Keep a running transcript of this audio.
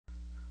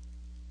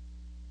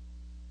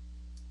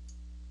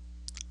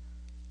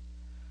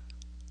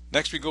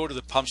Next we go to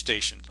the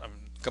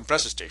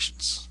compressor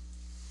stations.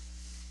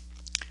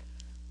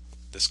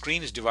 The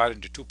screen is divided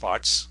into two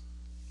parts.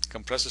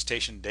 Compressor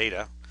station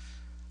data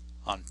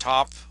on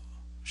top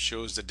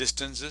shows the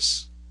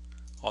distances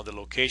or the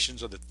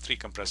locations of the three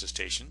compressor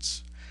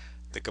stations,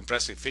 the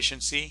compressor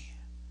efficiency,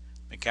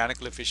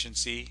 mechanical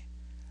efficiency,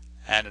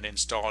 and an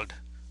installed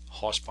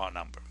horsepower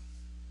number.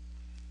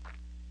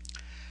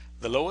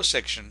 The lower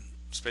section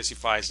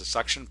specifies the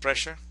suction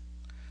pressure,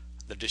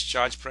 the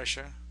discharge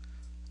pressure,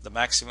 the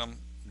maximum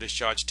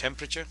discharge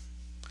temperature,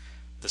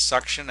 the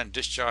suction and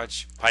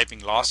discharge piping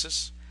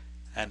losses,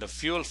 and a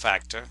fuel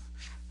factor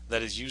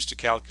that is used to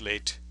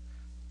calculate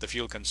the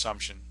fuel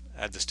consumption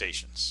at the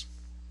stations.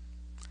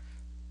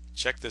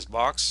 Check this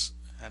box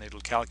and it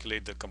will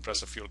calculate the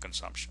compressor fuel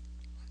consumption.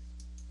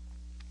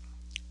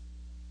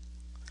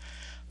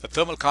 The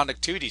thermal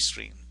conductivity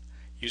screen,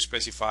 you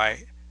specify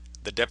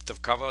the depth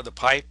of cover of the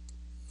pipe,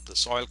 the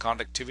soil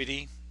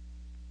conductivity,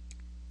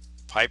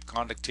 pipe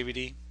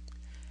conductivity,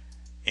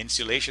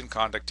 insulation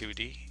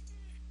conductivity,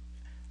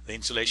 the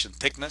insulation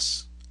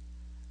thickness,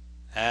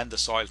 and the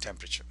soil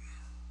temperature.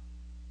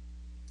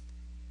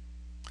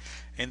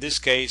 In this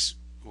case,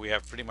 we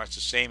have pretty much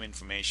the same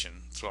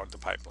information throughout the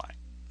pipeline.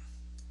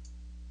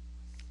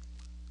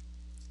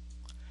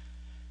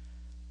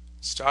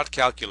 Start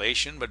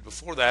calculation, but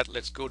before that,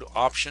 let's go to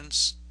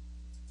options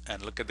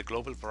and look at the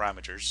global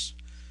parameters.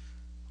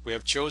 We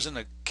have chosen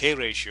a K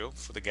ratio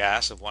for the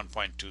gas of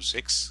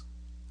 1.26,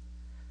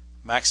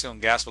 maximum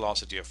gas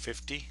velocity of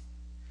 50,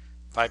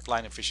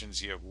 pipeline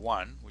efficiency of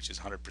 1, which is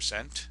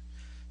 100%,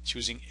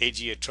 choosing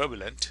AGA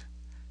turbulent,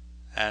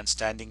 and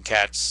standing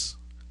cats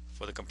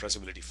for the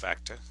compressibility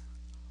factor.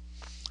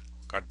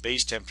 Got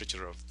base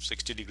temperature of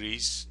 60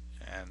 degrees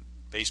and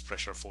base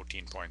pressure of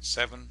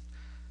 14.7.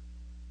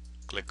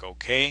 Click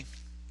OK.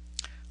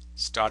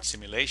 Start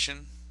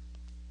simulation,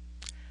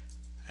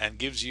 and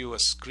gives you a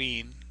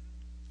screen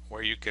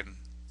where you can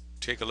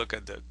take a look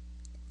at the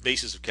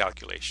basis of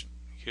calculation.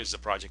 Here's the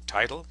project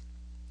title,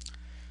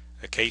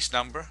 a case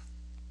number,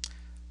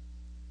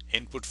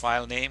 input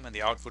file name and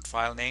the output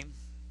file name,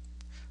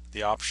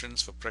 the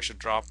options for pressure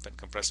drop and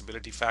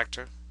compressibility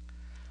factor,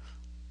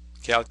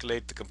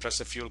 calculate the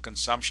compressor fuel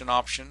consumption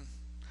option,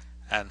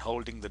 and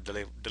holding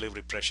the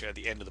delivery pressure at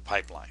the end of the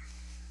pipeline.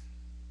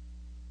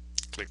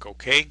 Click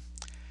OK.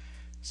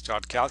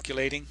 Start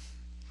calculating,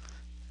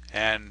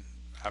 and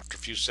after a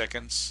few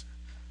seconds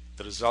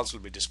the results will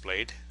be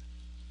displayed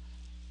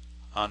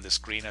on the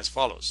screen as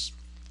follows.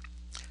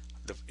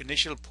 The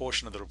initial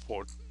portion of the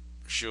report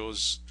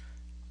shows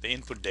the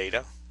input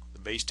data, the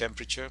base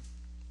temperature,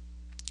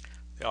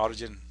 the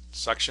origin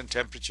suction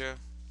temperature,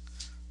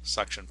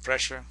 suction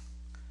pressure,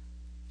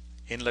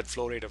 inlet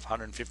flow rate of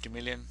 150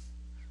 million,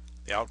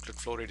 the outlet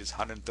flow rate is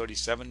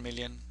 137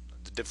 million,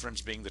 the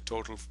difference being the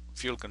total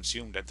fuel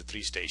consumed at the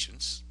three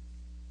stations.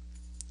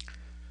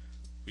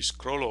 We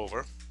scroll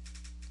over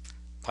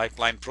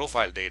pipeline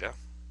profile data,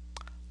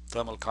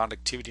 thermal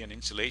conductivity and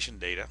insulation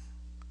data.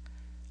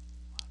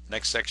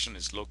 Next section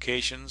is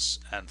locations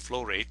and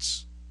flow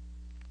rates,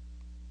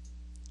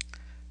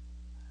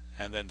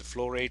 and then the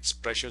flow rates,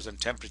 pressures,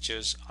 and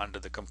temperatures under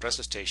the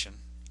compressor station.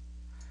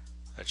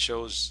 That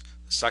shows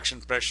the suction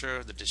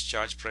pressure, the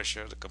discharge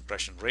pressure, the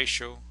compression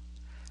ratio,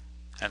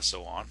 and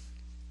so on.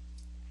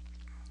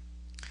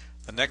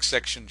 The next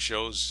section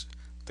shows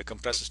the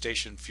compressor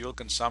station fuel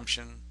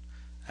consumption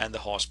and the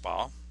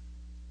horsepower.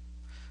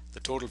 The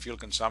total fuel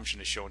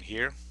consumption is shown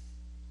here.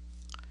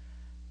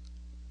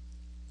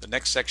 The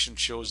next section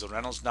shows the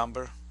Reynolds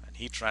number and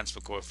heat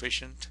transfer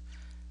coefficient,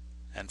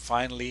 and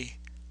finally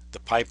the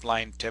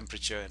pipeline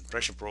temperature and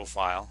pressure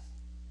profile.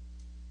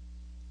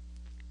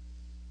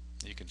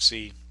 You can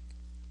see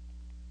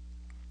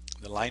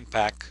the line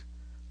pack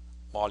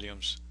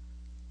volumes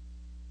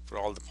for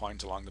all the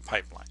points along the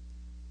pipeline.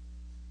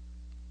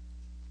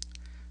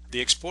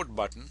 The export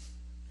button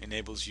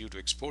enables you to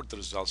export the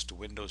results to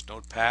Windows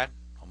Notepad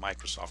or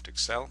Microsoft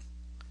Excel.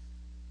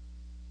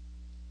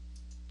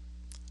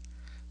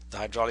 The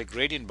hydraulic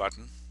gradient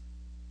button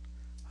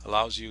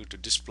allows you to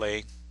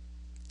display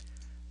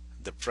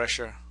the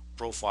pressure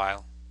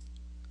profile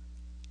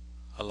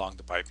along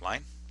the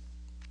pipeline.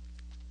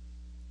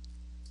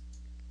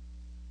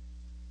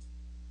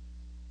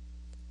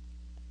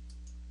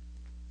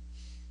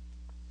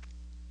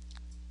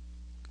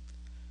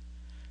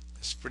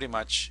 This pretty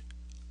much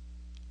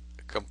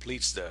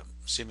completes the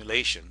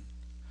simulation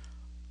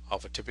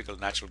of a typical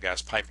natural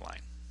gas pipeline.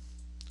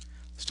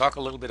 Let's talk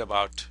a little bit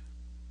about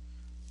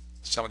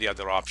some of the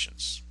other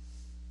options.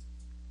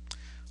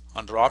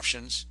 Under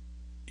options,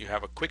 you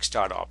have a quick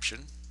start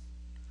option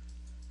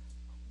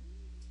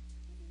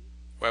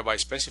whereby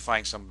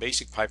specifying some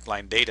basic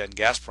pipeline data and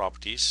gas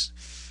properties,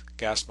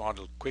 GASMOD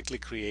will quickly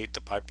create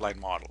the pipeline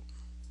model.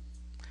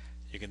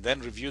 You can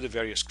then review the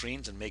various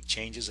screens and make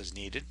changes as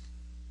needed,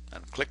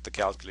 and click the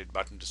calculate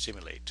button to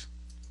simulate.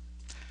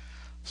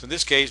 So in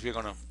this case, we're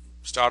going to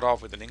start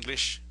off with an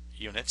English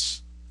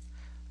units.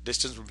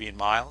 Distance will be in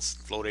miles,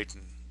 flow rate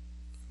in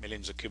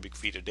millions of cubic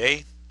feet a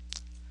day,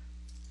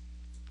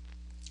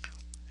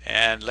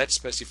 And let's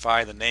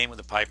specify the name of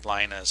the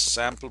pipeline as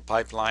sample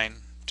pipeline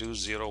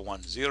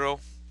 2010-1.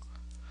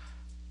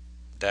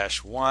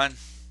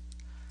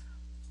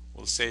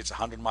 We'll say it's a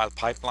 100-mile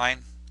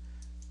pipeline.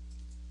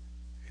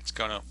 It's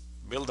going to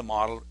build the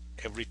model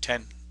every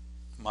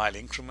 10-mile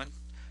increment.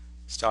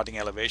 Starting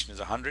elevation is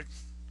 100,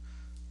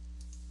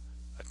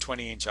 a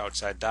 20-inch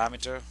outside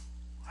diameter,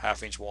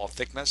 half-inch wall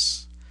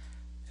thickness,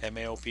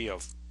 MAOP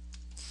of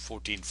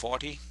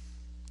 1440.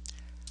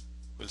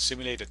 We'll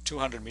simulate a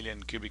 200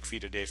 million cubic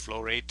feet a day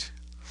flow rate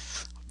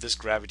of this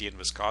gravity and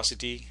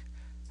viscosity,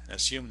 and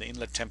assume the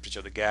inlet temperature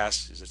of the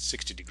gas is at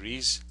 60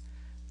 degrees.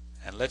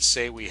 And let's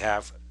say we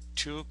have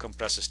 2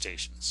 compressor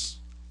stations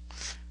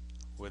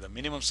with a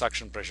minimum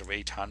suction pressure of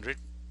 800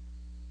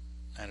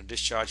 and a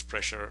discharge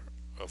pressure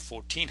of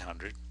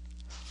 1400,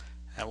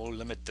 and we'll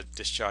limit the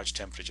discharge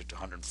temperature to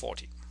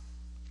 140.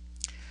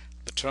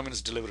 The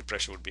terminus delivery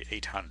pressure would be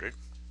 800.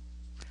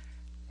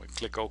 We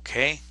click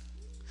OK,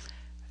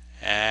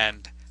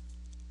 and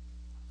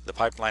the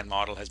pipeline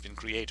model has been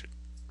created.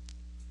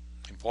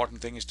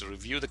 Important thing is to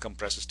review the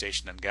compressor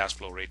station and gas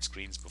flow rate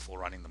screens before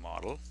running the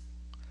model.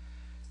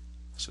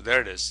 So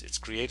there it is. It's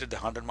created the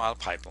 100-mile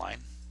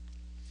pipeline,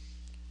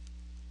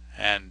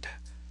 and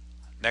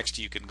next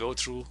you can go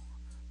through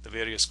the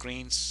various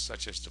screens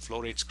such as the flow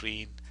rate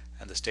screen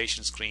and the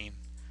station screen,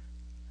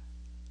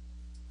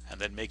 and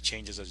then make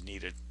changes as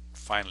needed.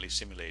 Finally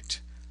simulate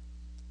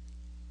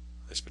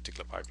this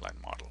particular pipeline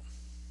model.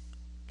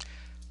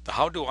 The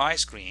How Do I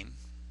screen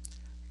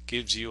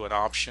gives you an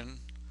option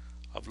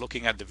of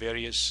looking at the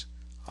various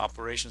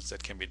operations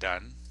that can be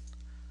done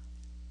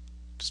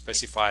to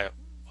specify a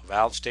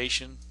valve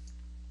station,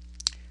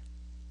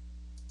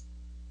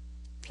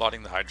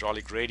 plotting the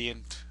hydraulic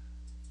gradient,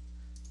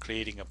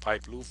 creating a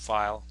pipe loop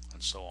file,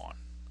 and so on.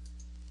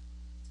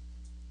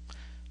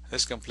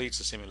 This completes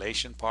the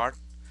simulation part.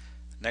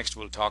 Next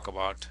we'll talk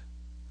about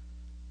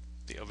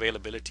the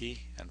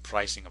availability and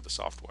pricing of the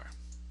software.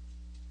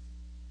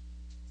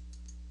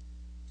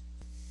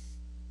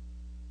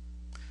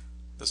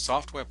 The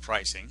software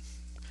pricing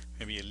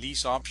may be a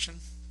lease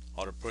option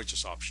or a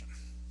purchase option.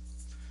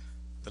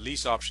 The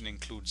lease option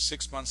includes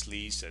 6 months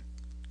lease at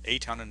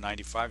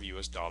 $895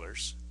 US,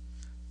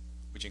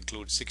 which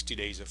includes 60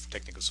 days of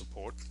technical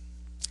support,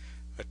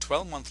 a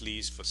 12-month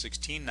lease for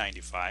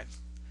 $1695,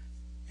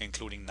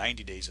 including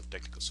 90 days of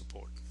technical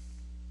support.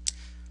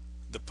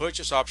 The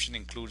purchase option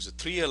includes a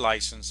 3-year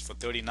license for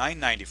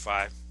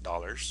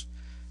 $3995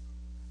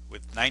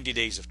 with 90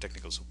 days of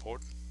technical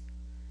support,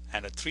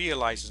 and a 3-year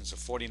license of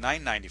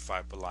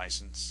 $49.95 per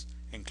license,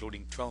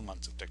 including 12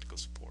 months of technical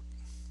support.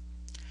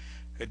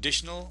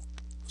 Additional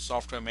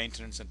software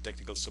maintenance and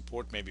technical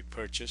support may be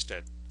purchased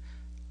at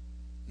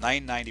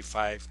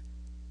 $9.95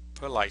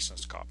 per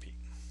licensed copy.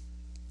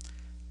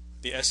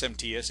 The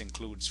SMTS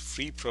includes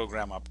free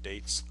program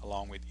updates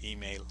along with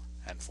email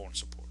and phone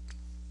support.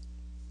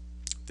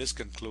 This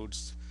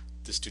concludes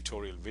this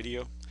tutorial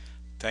video.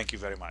 Thank you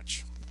very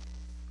much.